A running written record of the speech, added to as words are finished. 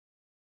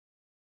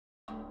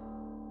The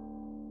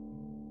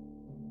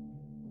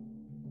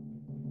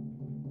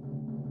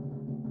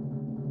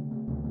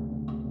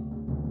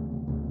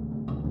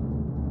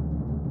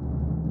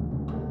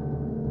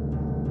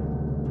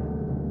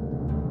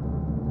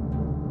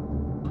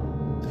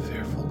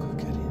Fair Folk of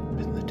Gideon,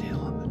 Pin the Tail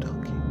on the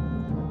Donkey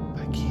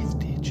by Keith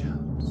D.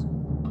 Jones.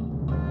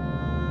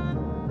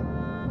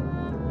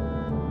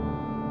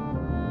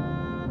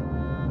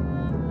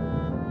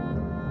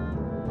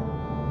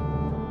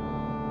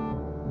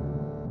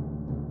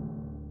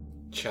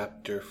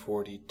 Chapter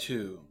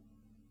 42.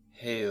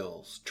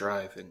 Hale's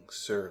Driving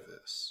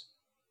Service.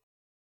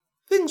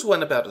 Things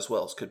went about as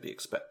well as could be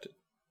expected,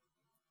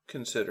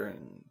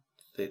 considering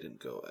they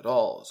didn't go at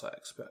all as I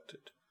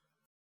expected.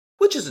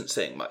 Which isn't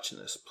saying much in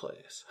this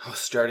place. I was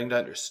starting to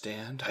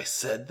understand. I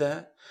said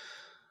that.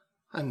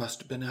 I must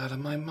have been out of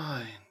my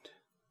mind.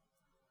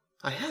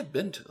 I had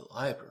been to the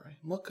library.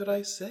 What could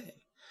I say?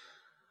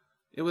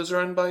 It was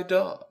run by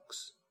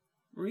dogs.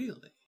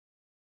 Really.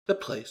 The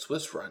place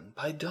was run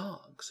by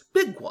dogs.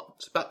 Big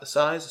ones, about the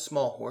size of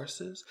small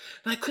horses.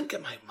 And I couldn't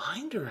get my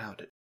mind around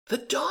it. The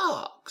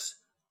dogs!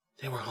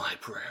 They were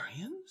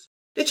librarians?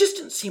 It just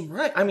didn't seem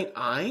right. I mean,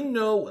 I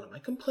know, what am I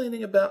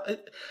complaining about?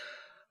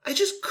 I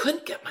just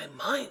couldn't get my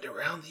mind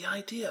around the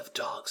idea of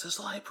dogs as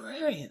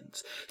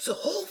librarians. It's the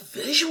whole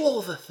visual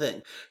of the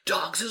thing.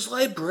 Dogs as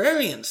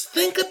librarians.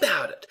 Think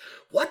about it.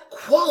 What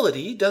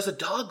quality does a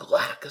dog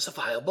lack as a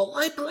viable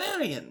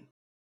librarian?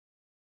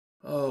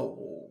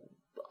 Oh,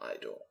 I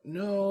don't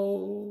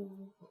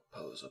know.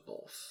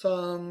 Opposable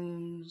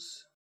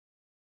thumbs.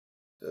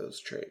 Those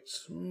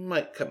traits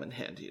might come in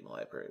handy in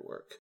library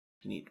work.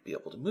 You need to be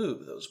able to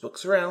move those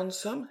books around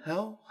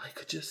somehow. I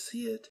could just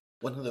see it.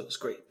 One of those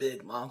great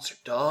big monster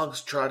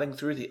dogs trotting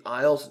through the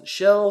aisles and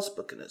shelves,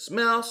 book in his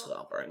mouth,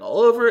 slobbering all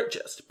over it.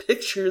 Just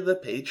picture the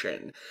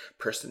patron.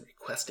 Person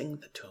requesting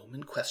the tome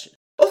in question.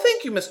 Oh,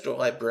 thank you, Mr.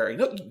 Librarian.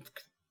 No,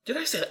 did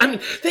I say that? I mean,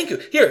 thank you.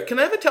 Here, can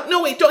I have a towel?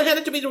 No, wait, don't hand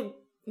it to me.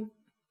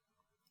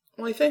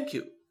 Why, thank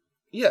you.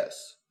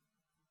 Yes,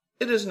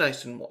 it is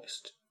nice and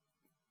moist.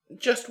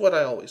 Just what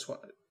I always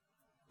wanted.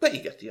 But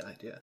you get the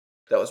idea.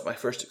 That was my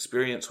first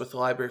experience with the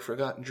Library of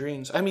Forgotten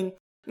Dreams. I mean,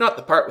 not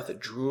the part with the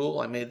drool.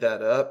 I made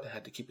that up. I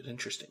had to keep it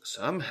interesting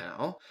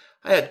somehow.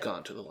 I had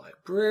gone to the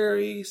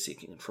library,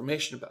 seeking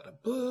information about a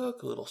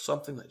book, a little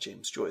something that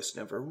James Joyce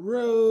never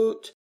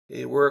wrote,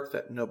 a work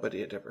that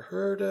nobody had ever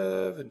heard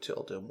of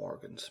until De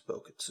Morgan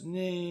spoke its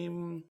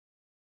name.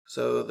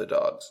 So the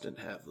dogs didn't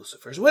have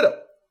Lucifer's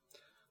Widow.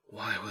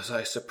 Why was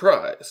I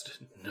surprised?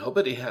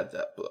 Nobody had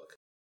that book.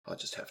 I'll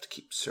just have to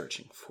keep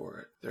searching for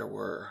it. There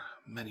were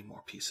many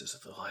more pieces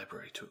of the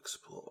library to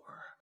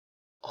explore.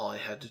 All I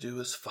had to do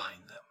was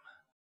find them.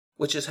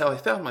 Which is how I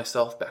found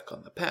myself back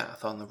on the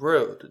path, on the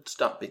road. It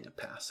stopped being a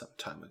path some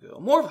time ago.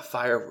 More of a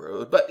fire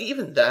road, but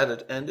even that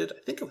had ended.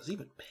 I think it was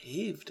even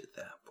paved at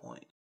that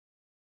point.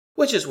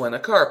 Which is when a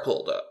car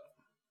pulled up.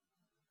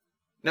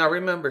 Now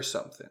remember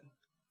something.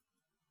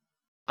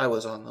 I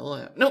was on the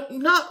lam. No,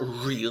 not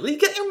really.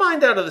 Get your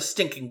mind out of the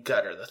stinking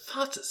gutter. The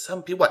thoughts of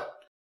some people... What?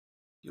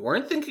 You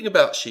weren't thinking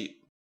about sheep.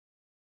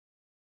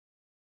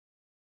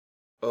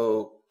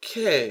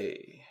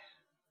 Okay.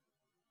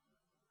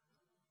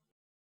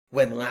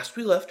 When last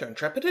we left our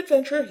intrepid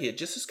adventurer, he had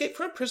just escaped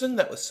from a prison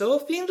that was so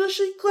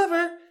fiendishly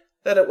clever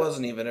that it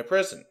wasn't even a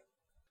prison.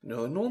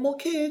 No normal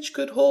cage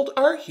could hold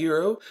our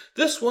hero.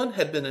 This one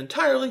had been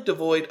entirely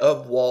devoid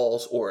of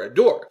walls or a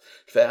door.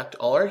 In fact,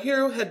 all our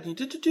hero had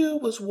needed to do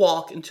was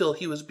walk until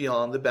he was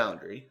beyond the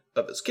boundary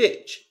of his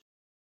cage.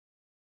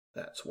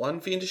 That's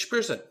one fiendish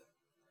prison.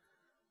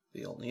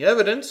 The only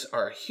evidence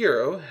our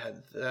hero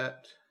had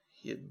that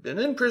he had been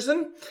in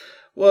prison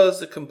was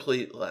the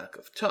complete lack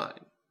of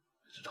time.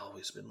 It had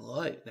always been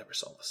light, never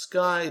saw the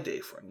sky, day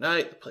for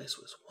night. The place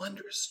was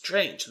wondrous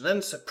strange. And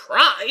then,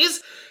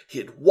 surprise, he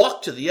had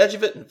walked to the edge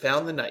of it and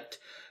found the night.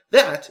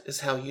 That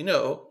is how you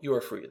know you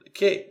are free of the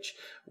cage,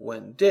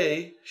 when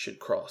day should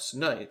cross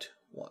night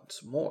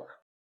once more.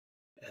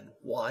 And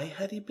why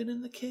had he been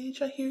in the cage,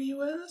 I hear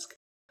you ask?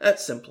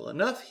 That's simple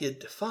enough. He had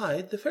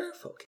defied the fair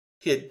folk.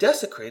 He had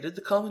desecrated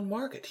the common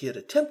market. He had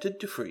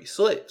attempted to free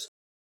slaves.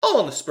 All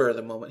on the spur of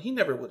the moment. He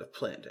never would have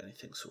planned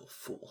anything so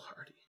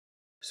foolhardy.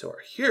 So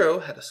our hero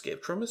had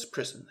escaped from his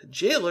prison. The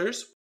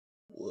jailers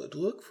would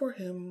look for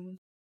him.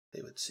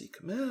 They would seek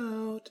him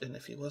out, and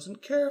if he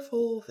wasn't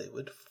careful, they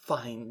would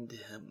find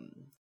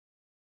him.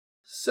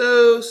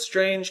 So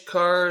strange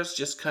cars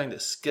just kind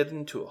of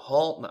skidding to a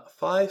halt not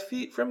 5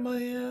 feet from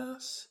my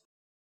ass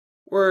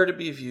were to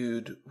be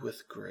viewed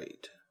with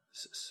great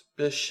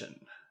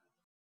suspicion.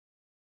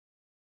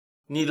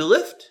 Need a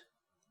lift?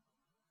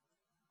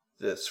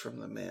 This from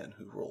the man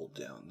who rolled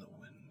down the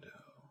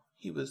window.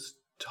 He was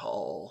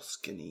tall,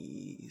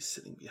 skinny,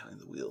 sitting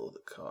behind the wheel of the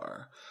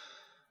car.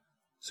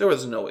 So there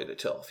was no way to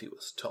tell if he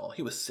was tall.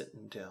 He was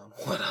sitting down.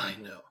 What I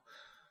know.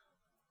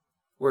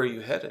 Where are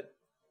you headed?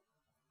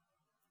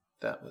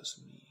 That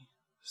was me,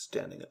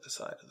 standing at the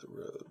side of the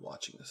road,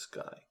 watching the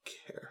sky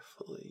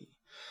carefully.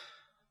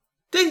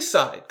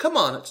 Dayside! Come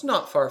on, it's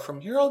not far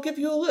from here. I'll give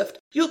you a lift.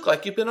 You look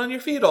like you've been on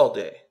your feet all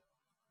day.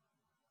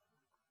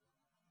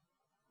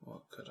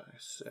 could I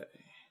say?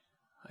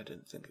 I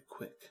didn't think a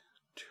quick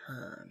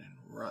turn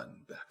and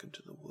run back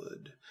into the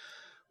wood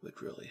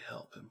would really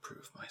help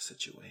improve my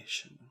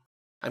situation.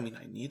 I mean,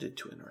 I needed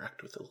to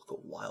interact with the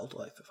local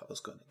wildlife if I was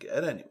going to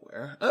get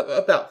anywhere.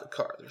 About the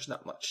car, there's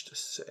not much to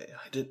say.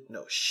 I didn't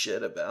know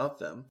shit about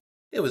them.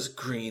 It was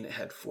green, it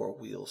had 4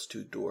 wheels,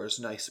 2 doors,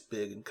 nice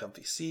big and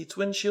comfy seats,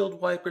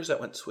 windshield wipers that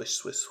went swish,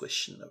 swish,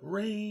 swish in the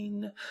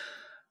rain.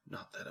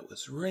 Not that it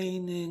was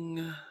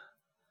raining.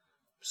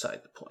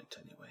 Beside the point,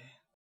 anyway.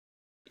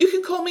 You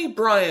can call me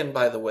Brian,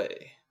 by the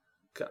way,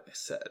 Guy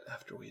said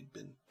after we had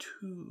been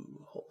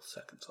 2 whole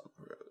seconds on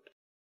the road.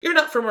 You're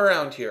not from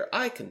around here,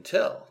 I can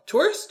tell.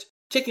 Tourist?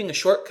 Taking a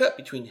shortcut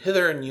between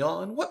hither and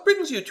yon? What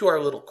brings you to our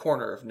little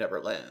corner of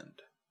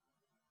Neverland?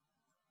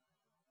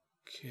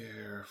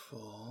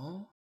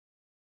 Careful.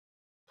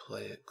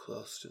 Play it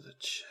close to the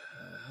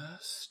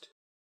chest.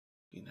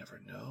 You never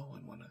know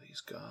when one of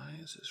these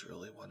guys is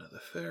really one of the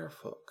Faire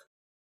folk,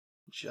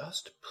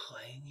 just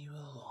playing you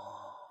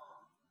along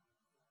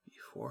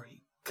before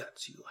he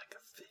guts you like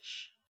a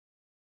fish.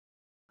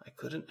 I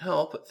couldn't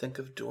help but think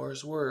of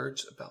Dora's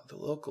words about the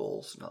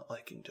locals not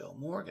liking Del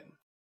Morgan.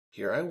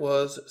 Here I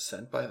was,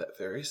 sent by that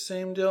very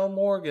same Del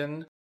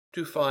Morgan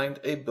to find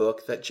a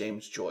book that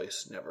James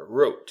Joyce never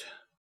wrote.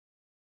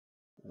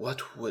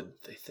 What would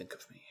they think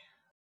of me?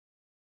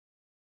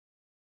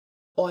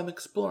 Oh, I'm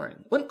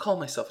exploring. Wouldn't call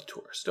myself a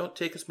tourist. Don't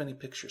take as many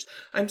pictures.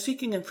 I'm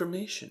seeking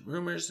information,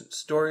 rumors and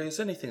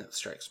stories, anything that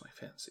strikes my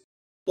fancy.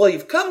 Well,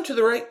 you've come to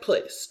the right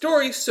place.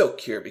 Stories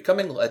soak here,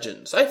 becoming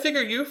legends. I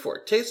figure you for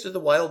a taste of the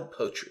wild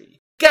poetry.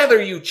 Gather,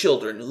 you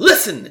children,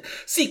 listen!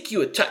 Seek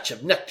you a touch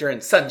of nectar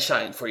and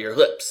sunshine for your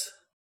lips.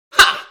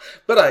 Ha!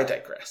 But I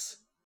digress.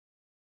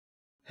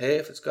 Hey,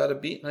 if it's got a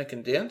beat and I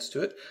can dance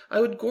to it,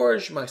 I would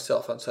gorge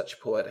myself on such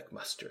poetic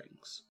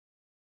musterings.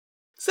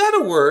 Is that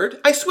a word?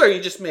 I swear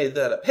you just made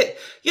that up. Hey,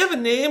 you have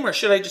a name, or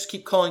should I just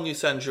keep calling you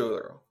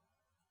Sanjuro?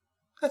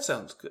 That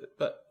sounds good,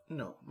 but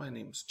no, my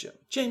name's Jim.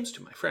 James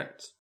to my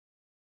friends.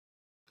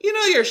 You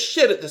know you're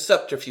shit at the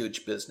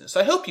subterfuge business.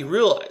 I hope you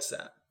realize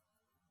that.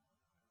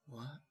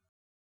 What?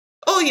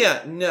 Oh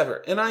yeah,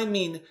 never, and I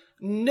mean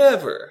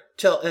never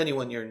tell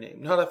anyone your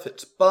name. Not if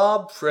it's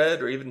Bob,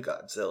 Fred, or even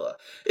Godzilla.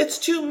 It's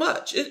too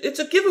much. It's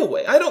a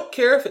giveaway. I don't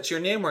care if it's your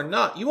name or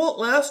not. You won't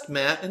last,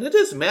 Matt, and it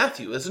is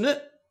Matthew, isn't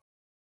it?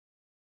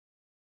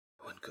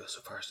 I wouldn't go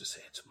so far as to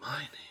say it's my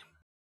name.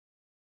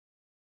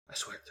 I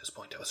swear at this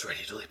point I was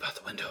ready to leap out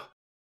the window.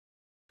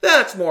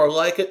 That's more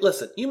like it.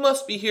 Listen, you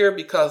must be here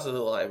because of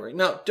the library.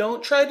 Now,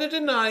 don't try to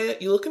deny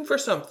it. You're looking for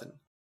something.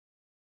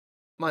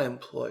 My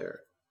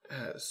employer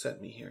has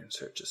sent me here in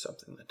search of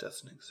something that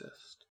doesn't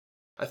exist.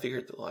 I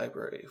figured the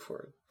library for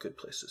a good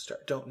place to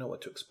start. Don't know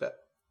what to expect,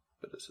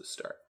 but it's a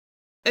start.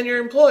 And your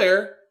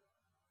employer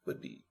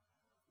would be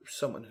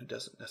someone who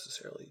doesn't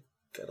necessarily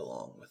get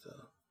along with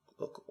a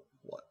local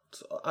what.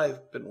 So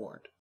I've been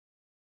warned.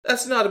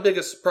 That's not as big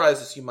a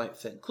surprise as you might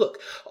think. Look,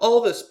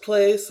 all this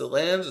place, the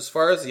lands as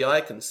far as the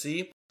eye can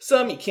see,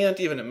 some you can't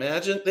even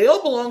imagine, they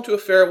all belong to a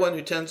fair one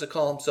who tends to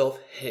call himself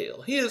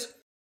Halle. He is,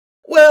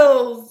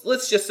 well,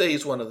 let's just say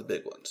he's one of the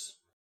big ones.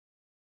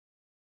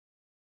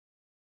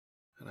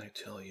 And I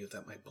tell you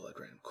that my blood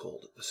ran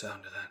cold at the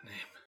sound of that name.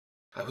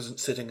 I wasn't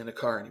sitting in a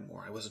car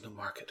anymore. I was in a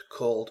market.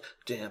 Cold,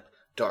 damp,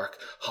 dark.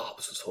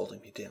 Hobbs was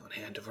holding me down,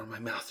 hand over my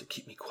mouth to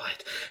keep me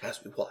quiet,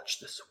 as we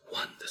watched this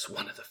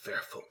one of the fair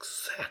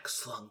folks, sack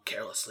slung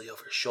carelessly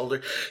over his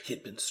shoulder. He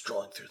had been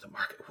strolling through the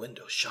market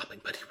window shopping,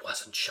 but he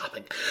wasn't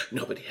shopping.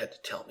 Nobody had to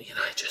tell me, and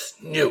I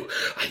just knew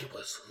I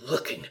was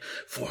looking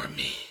for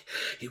me.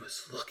 He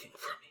was looking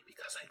for me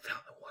because I'd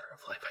found the water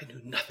of life. I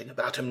knew nothing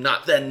about him,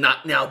 not then,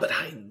 not now, but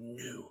I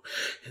knew.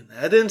 In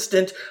that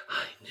instant,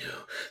 I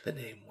knew the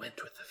name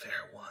went with the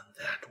fair one.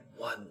 That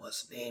one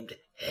was named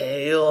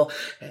Halle,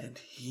 and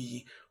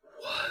he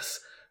was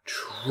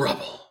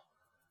trouble.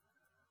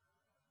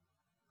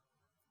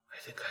 I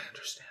think I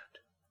understand.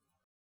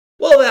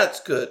 Well, that's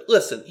good.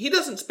 Listen, he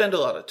doesn't spend a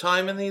lot of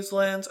time in these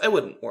lands. I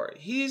wouldn't worry.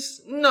 He's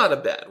not a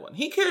bad one.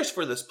 He cares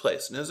for this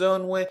place in his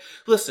own way.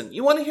 Listen,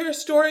 you want to hear a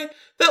story?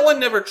 That one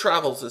never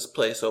travels this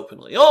place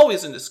openly,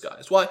 always in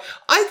disguise. Why,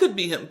 I could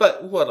be him,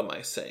 but what am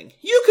I saying?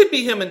 You could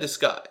be him in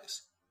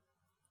disguise.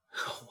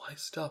 Oh, why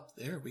stop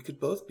there? We could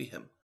both be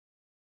him.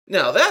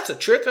 Now, that's a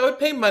trick I would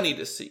pay money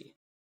to see.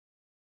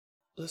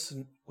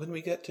 Listen, when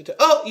we get to...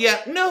 Oh,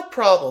 yeah, no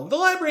problem. The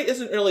library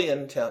isn't really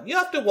in town. You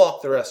have to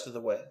walk the rest of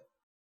the way.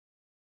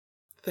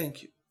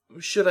 Thank you.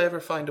 Should I ever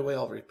find a way,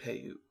 I'll repay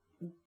you.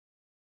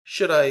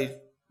 Should I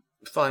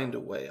find a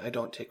way, I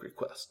don't take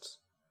requests.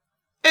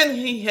 And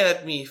he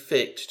had me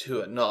faked to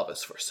a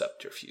novice for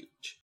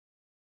subterfuge.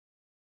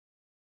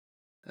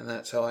 And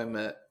that's how I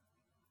met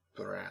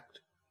Barak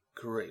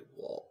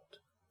Greywald,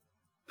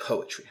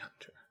 poetry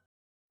hunter.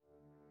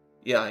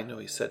 Yeah, I know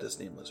he said his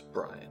name was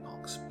Brian. I'll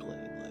explain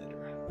later.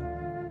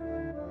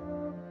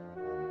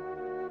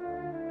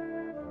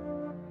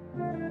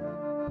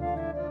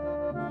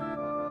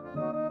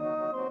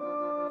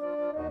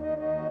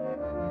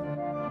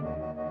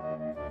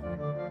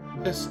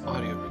 This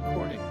audio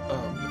recording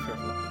of The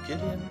Fearful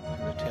Gideon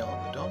and the Tale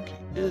of the Donkey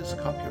is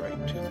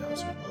copyright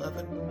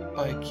 2011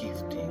 by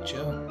Keith D.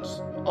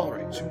 Jones. All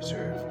rights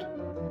reserved.